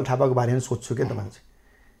कमल थापाको बारेमा सोध्छु कि तपाईँको चाहिँ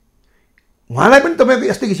उहाँलाई पनि तपाईँको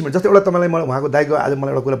यस्तै किसिमको जस्तै एउटा तपाईँलाई मलाई उहाँको दाइको आज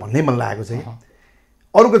मलाई एउटा कुरा भन्नै मन लागेको चाहिँ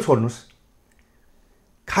अरूको छोड्नुहोस्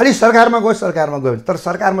खालि सरकारमा गयो तर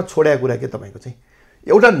सरकारमा छोडेको कुरा के तपाईँको चाहिँ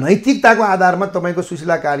एउटा नैतिकताको आधारमा तपाईँको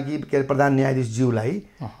सुशीला कार्की के अरे प्रधान न्यायाधीशज्यूलाई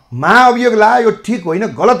महाअभियोग लायो यो ठिक होइन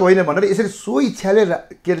गलत होइन भनेर यसरी सो इच्छाले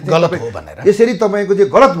के अरे यसरी तपाईँको चाहिँ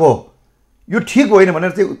गलत भयो यो ठिक होइन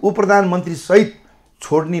भनेर चाहिँ उप प्रधानमन्त्री सहित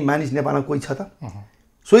छोड्ने मानिस नेपालमा कोही छ त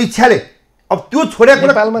सो इच्छाले अब त्यो छोडेको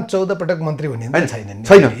नेपालमा 14 पटक मन्त्री हुने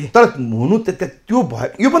छैन तर हुनु त्यो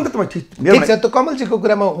भयो यो पनि त तपाईँ त्यो कमलजीको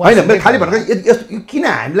कुरामा होइन मैले खालि भनेको किन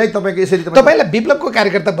हामीलाई तपाईँको यसरी तपाईँलाई विप्लवको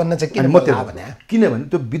कार्यकर्ता बन्न चाहिँ किन किनभने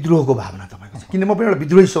त्यो विद्रोहको भावना तपाईँको छ किन म पनि एउटा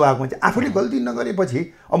विद्रोही स्वभावको मान्छे आफूले गल्ती नगरेपछि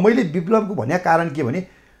अब मैले विप्लवको भन्ने कारण के भने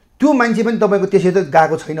त्यो मान्छे पनि तपाईँको त्यसै त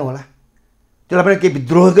गएको छैन होला त्यसलाई पनि केही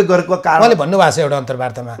विद्रोहकै गरेको कारणले भन्नुभएको छ एउटा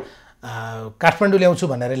अन्तर्वार्तामा काठमाडौँ ल्याउँछु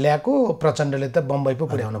भनेर ल्याएको प्रचण्डले त बम्बई पो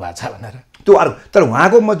पुर्याउनु भएको छ भनेर त्यो अरू तर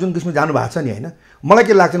उहाँको म जुन किसिममा जानु भएको छ नि होइन मलाई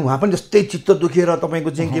के लाग्छ उहाँ पनि जस्तै चित्त दुखेर तपाईँको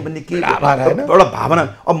चाहिँ के भन्ने के एउटा भावना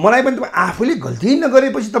अब मलाई पनि तपाईँ आफूले गल्ती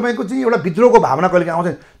नगरेपछि तपाईँको चाहिँ एउटा विद्रोहको भावना कहिले आउँछ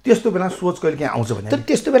त्यस्तो बेला सोच कहिले काहीँ आउँछ भने तर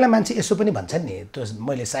त्यस्तो बेला मान्छे यसो पनि भन्छन् नि त्यो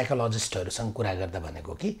मैले साइकोलोजिस्टहरूसँग कुरा गर्दा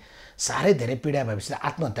भनेको कि साह्रै धेरै पीडा भएपछि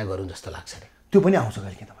आत्महत्या गरौँ जस्तो लाग्छ अरे त्यो पनि आउँछ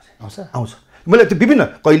कहिले काहीँ तपाईँ आउँछ मैले त्यो विभिन्न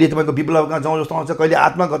कहिले तपाईँको विप्लवमा जाउँ जस्तो आउँछ कहिले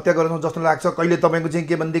आत्महत्या गरौँ जस्तो लाग्छ कहिले तपाईँको चाहिँ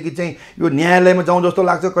के भनेदेखि चाहिँ यो न्यायालयमा जाउँ जस्तो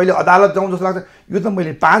लाग्छ कहिले अदालत जाउँ जस्तो लाग्छ यो त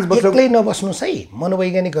मैले 5 वर्ष एक्लै नबस्नुहोस् है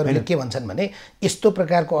मनोवैज्ञानिकहरूले के भन्छन् भने यस्तो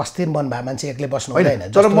प्रकारको अस्थिर मन भए मान्छे एक्लै बस्नु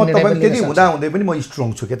हुँदैन तर म तपाईँ त्यति हुँदै पनि म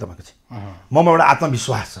स्ट्रङ छु के तपाईँको चाहिँ ममा एउटा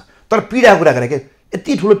आत्मविश्वास छ तर पीडा कुरा गरेँ के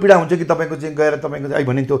यति ठुलो पीडा हुन्छ कि तपाईँको चाहिँ गएर तपाईँको चाहिँ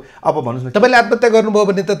भने त्यो अब भन्नुहोस् न तपाईँले आत्महत्या गर्नुभयो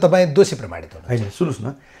भने त तपाईँ दोषी प्रमाणित हुनुहुन्छ होइन सुन्नुहोस्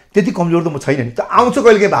न त्यति कमजोर त म छैन नि त आउँछ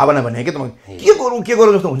कहिले काहीँ भावना भने के तपाईँ के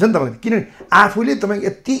गरौँ जस्तो हुन्छ नि तपाईँको किनभने आफूले तपाईँ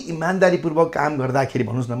यति इमान्दारीपूर्वक काम गर्दाखेरि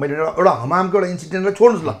भन्नुहोस् न मैले एउटा हमामको एउटा इन्सिडेन्टलाई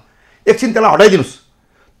छोड्नुहोस् ल एकछिन त्यसलाई हटाइदिनुहोस्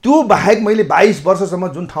त्यो बाहेक मैले 22 वर्षसम्म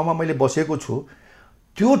जुन ठाउँमा मैले बसेको छु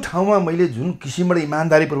त्यो ठाउँमा मैले जुन किसिमबाट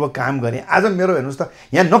इमान्दारीपूर्वक काम गरेँ आज मेरो हेर्नुहोस् त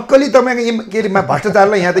यहाँ नक्कली तपाईँको के अरे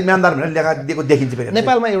भ्रष्टाचारलाई यहाँ त इमान्दार भनेर लेखा दिएको देखिन्छ फेरि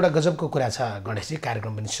नेपालमा एउटा गजबको कुरा छ गणेशजी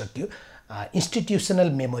कार्यक्रम पनि सकियो इन्स्टिट्युसनल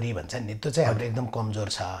मेमोरी भन्छ नि त्यो चाहिँ हाम्रो एकदम कमजोर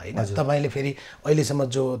छ होइन तपाईँले फेरि अहिलेसम्म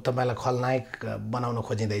जो तपाईँलाई खलनायक बनाउन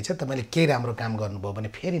खोजिँदैछ तपाईँले केही राम्रो काम गर्नुभयो भने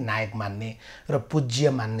फेरि नायक मान्ने र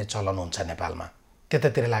पूज्य मान्ने चलन हुन्छ नेपालमा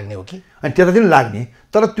त्यतातिर लाग्ने हो कि अनि त्यतातिर लाग्ने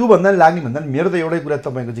तर त्योभन्दा लाग्ने भन्दा मेरो त एउटै कुरा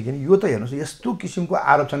तपाईँको चाहिँ किन यो त हेर्नुहोस् यस्तो किसिमको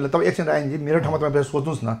आरोप छन् तपाईँ एकछिन रायनजी मेरो ठाउँमा तपाईँ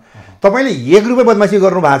सोच्नुहोस् न तपाईँले 1 रुपियाँ बदमासी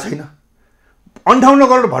गर्नु भएको छैन 58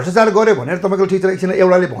 करोड भ्रष्टाचार गर्यो भनेर तपाईँको ठिक छ एकछिन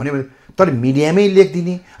एउटाले भन्यो भने तर मिडियामै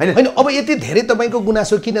लेखिदिने होइन। अब यति धेरै तपाईँको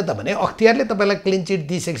गुनासो किन त भने अख्तियारले तपाईँलाई क्लिन चिट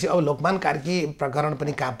दिइसकेपछि अब लोकमान कार्की प्रकरण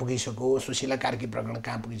पनि कहाँ पुगिसक्यो, सुशीला कार्की प्रकरण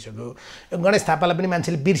कहाँ पुगिसक्यो, गणेश थापालाई पनि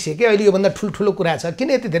मान्छेले बिर्से कि अहिले योभन्दा ठुल्ठुलो कुरा छ,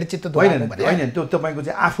 किन यति धेरै चित्त होइन त्यो तपाईँको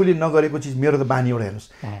चाहिँ आफूले नगरेको चिज मेरो त बानी एउटा हेर्नुहोस्,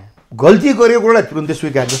 गल्ती गरेको कुरालाई तुरुन्तै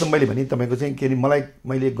स्वीकार, जस्तो मैले भने तपाईँको चाहिँ के अरे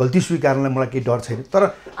मैले गल्ती स्वीकार्नलाई मलाई केही डर छैन,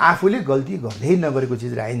 तर आफूले गल्ती गर्दै नगरेको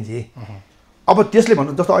चिज राइन्छ। अब त्यसले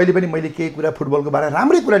भन्नु जस्तो अहिले पनि मैले केही कुरा फुटबलको बारेमा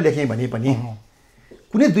राम्रै कुरा लेखेँ भने पनि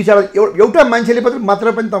कुनै दुई चार एउटा मान्छेले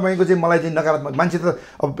मात्र पनि तपाईँको चाहिँ मलाई चाहिँ नकारात्मक मान्छे त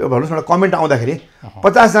अब भन्नुहोस् न कमेन्ट आउँदाखेरि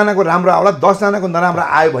 50 जनाको राम्रो आउला 10 जनाको नराम्रो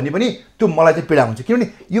आयो भने पनि त्यो मलाई चाहिँ पीडा हुन्छ, किनभने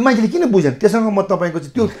यो मान्छेले किन बुझेन, त्यससँग म तपाईँको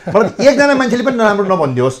चाहिँ त्यो मलाई एकजना मान्छेले पनि नराम्रो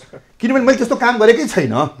नभनिदियोस्, किनभने मैले त्यस्तो काम गरेकै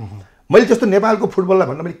छैन। मैले त्यस्तो नेपालको फुटबललाई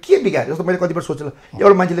भन्दा मैले के बिगारेँ, जस्तो मैले कतिपल्ट सोचेँ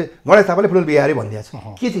एउटा मान्छेले गणेश थापाले फुटबल बिगारे भनिदिएको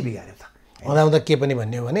छ, के चाहिँ बिगाऱ्यो त? हुँदा के पनि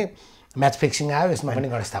भन्ने हो भने म्याच फिक्सिङ आयो, यसमा पनि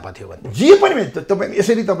गणेश थापा थियो भन्ने जे पनि तपाईँ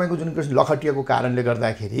यसरी तपाईँको जुन लखटिएको कारणले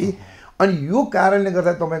गर्दाखेरि, अनि यो कारणले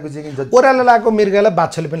गर्दा तपाईँको चाहिँ ओह्रालो लगाएको मृगलाई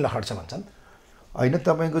बाछोले पनि लखट्छ भन्छन् होइन।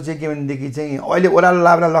 तपाईँको चाहिँ के भनेदेखि चाहिँ अहिले ओह्रालो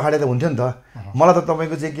लाभ्रा लखाडे त हुन्थ्यो नि त, मलाई त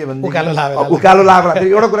तपाईँको चाहिँ के भने उकालो लाभ्रा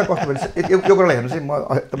एउटा कुरा कस्तो भने यो कुरालाई हेर्नुहोस् है, म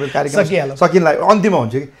तपाईँको कार्यक्रम सकिनलाई अन्तिममा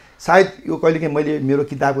हुन्छु कि सायद यो कहिलेकाहीँ मैले मेरो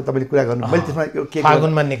किताबको तपाईँले कुरा गर्नु मैले त्यसमा के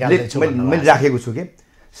मैले राखेको छु कि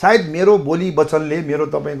सायद मेरो बोली वचनले मेरो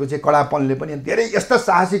तपाईँको चाहिँ कडापनले पनि धेरै यस्ता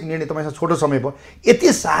साहसिक निर्णय तपाईँसँग छोटो समय भयो, यति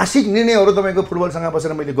साहसिक निर्णयहरू तपाईँको फुटबलसँग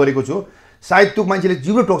बसेर मैले गरेको छु, सायद त्यो मान्छेले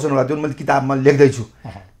जिब्रो टोक्छन् होला, त्यो मैले किताबमा लेख्दैछु।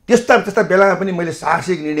 त्यस्ता बेलामा पनि मैले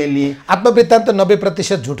साहसिक निर्णय लिएँ। आत्मवृत्तान्त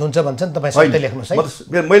 90% झुट हुन्छ भन्छन्, तपाईँ सत्य लेख्नुहोस्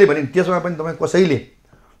है। मैले भने त्यसमा पनि तपाईँ कसैले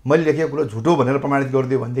मैले लेखेको कुरो झुटो भनेर प्रमाणित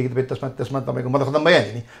गरिदियो भनेदेखि त्यसमा तपाईँको मतलब खत्तम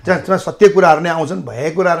भइहाल्यो नि। त्यसमा सत्य कुराहरू नै आउँछन्,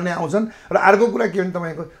 भएका कुराहरू नै आउँछन्। र अर्को कुरा के भने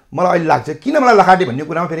तपाईँको मलाई अहिले लाग्छ किन मलाई लखाटी भन्ने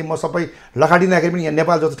कुरामा फेरि म सबै लखाटी दिँदाखेरि पनि यहाँ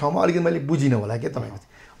नेपाल जस्तो ठाउँमा अलिकति मैले बुझिनँ होला क्या तपाईँको,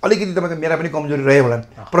 अलिकति तपाईँको मेरा पनि कमजोरी रह्यो होला,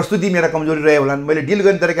 प्रस्तुति मेरा कमजोरी रह्यो होला, मैले डिल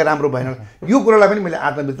गर्ने तरिका राम्रो भएन, यो कुरालाई पनि मैले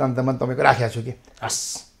आत्मवृत्तान्तमा तपाईँको राखेको छु कि।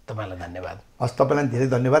 हस्, तपाईँलाई धन्यवाद। हस्, तपाईँलाई धेरै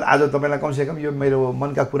धन्यवाद। आज तपाईँलाई कमसेकम यो मेरो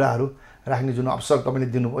मनका कुराहरू राख्ने जुन अवसर तपाईँले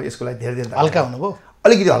दिनुभयो यसको लागि धेरै धेरै हल्का हुनुभयो,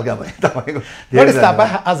 अलिकति हल्का भयो तपाईँको। गणेश थापा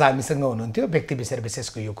आज हामीसँग हुनुहुन्थ्यो व्यक्ति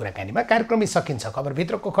विशेषको यो कुराकानीमा। कार्यक्रम सकिन्छ।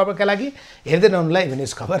 खबरभित्रको खबरका लागि हेर्दै रहनुलाई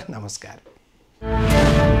न्युज खबर। नमस्कार।